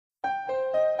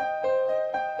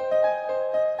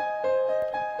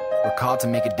We're called to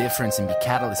make a difference and be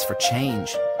catalysts for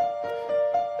change.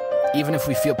 Even if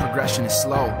we feel progression is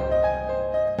slow,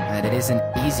 and that it isn't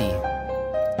easy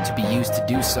to be used to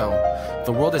do so,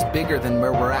 the world is bigger than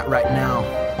where we're at right now.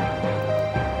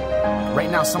 Right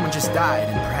now, someone just died,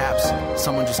 and perhaps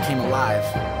someone just came alive.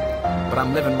 But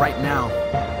I'm living right now.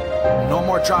 No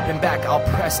more dropping back, I'll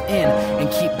press in and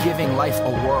keep giving life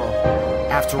a whirl.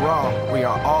 After all, we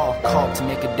are all called to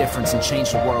make a difference and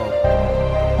change the world.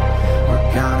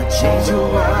 We're gonna change the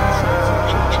world.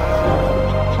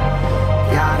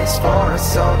 God is for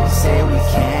us, so we say we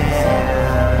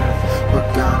can.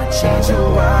 We're gonna change the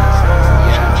world.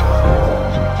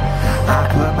 I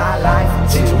put my life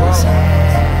into His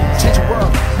hands. Change the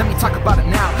world, let me talk about it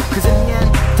now. Cause in the end,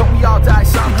 don't we all die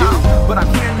somehow? But I'm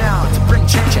here now to bring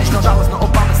change. No dollars, no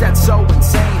Obamas, that's so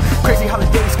insane. Crazy how the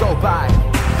days go by.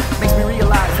 Makes me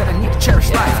realize that I need to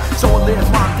cherish life. So I live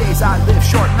long days, I live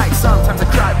short nights. Sometimes I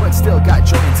cry, but still got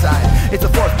joy inside. It's the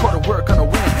fourth quarter, we're gonna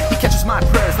win. He catches my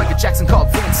prayers like a Jackson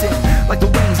called Vincent. Like the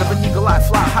wings of an eagle, I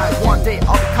fly high. One day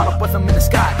I'll be caught up with him in the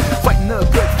sky. Fighting the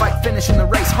good fight, finishing the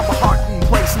race. Humble heart in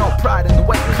place, no pride in the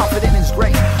way. Confident in His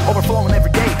grace, overflowing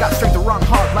every day. Got strength to run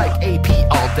hard like AP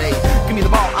all day. Give me the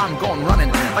ball, I'm going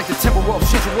running. Like the Timberwolves,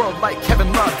 change the world like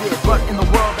Kevin Love did. But in the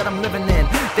world that I'm living in,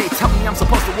 they tell me I'm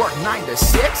supposed to work 9 to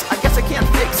 6. I guess I can't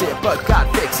fix it, but God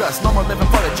fix us. No more living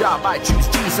for the job, I choose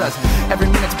Jesus. Every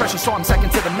minute's precious, so I'm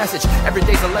second to the message. Every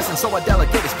day's a lesson, so I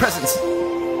delegate His presence.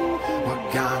 We're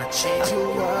gonna change the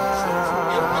world.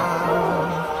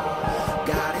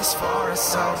 God is for us,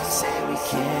 so we say we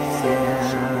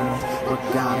can.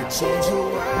 We're gonna change the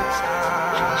world.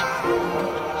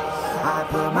 I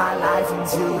put my life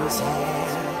into His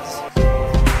hands.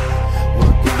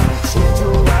 We're gonna change the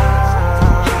world.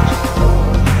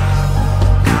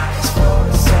 God is for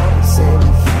us, so we say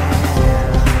we can.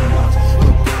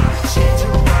 We're gonna change the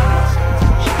world.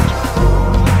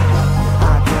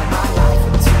 I put my life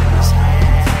into His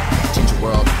hands. Change the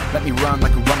world, let me run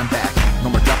like a running back. No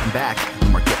more dropping back, no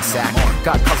more getting sacked.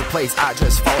 God calls the plays, I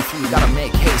just follow through. Gotta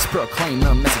make haste, proclaim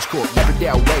the message cool. Every day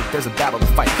I wake, there's a battle to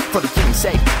fight. For the king's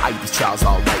sake, I eat these trials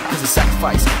all right. Cause it's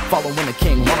sacrifice, following the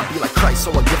king. Wanna be like Christ, so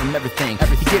I give Him everything.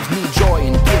 He gives me joy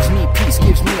and gives me peace.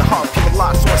 Gives me a heart full of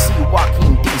lies, so I see you walking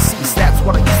in DC. That's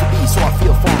what I used to be, so I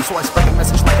feel formed. So I spread the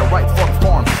message like a right for the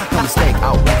form. No mistake,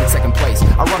 I'll rank in second place.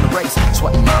 I run the race,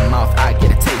 sweat in my mouth, I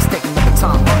get a taste. Taking the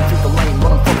baton, running through the lane,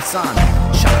 running for the sun,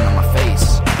 shining on my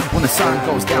face. When the sun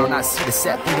goes down, I see the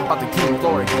set. Thinking about the King of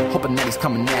Glory, hoping that He's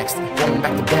coming next. Going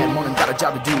back to bed, morning, got a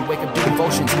job to do. Wake up, do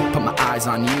devotions, put my eyes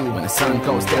on You. When the sun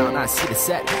goes down, I see the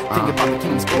set. Thinking about the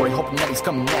King's glory, hoping that He's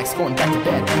coming next. Going back to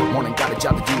bed, morning, got a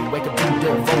job to do. Wake up, do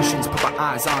devotions, put my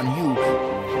eyes on You.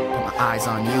 Put my eyes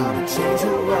on You. Put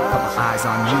my eyes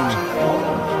on You.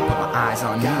 Put my eyes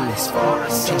on You.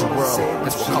 Change the world,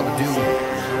 that's what we're called to do.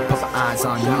 Put my eyes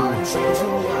on You.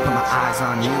 Put my eyes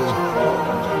on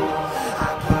You.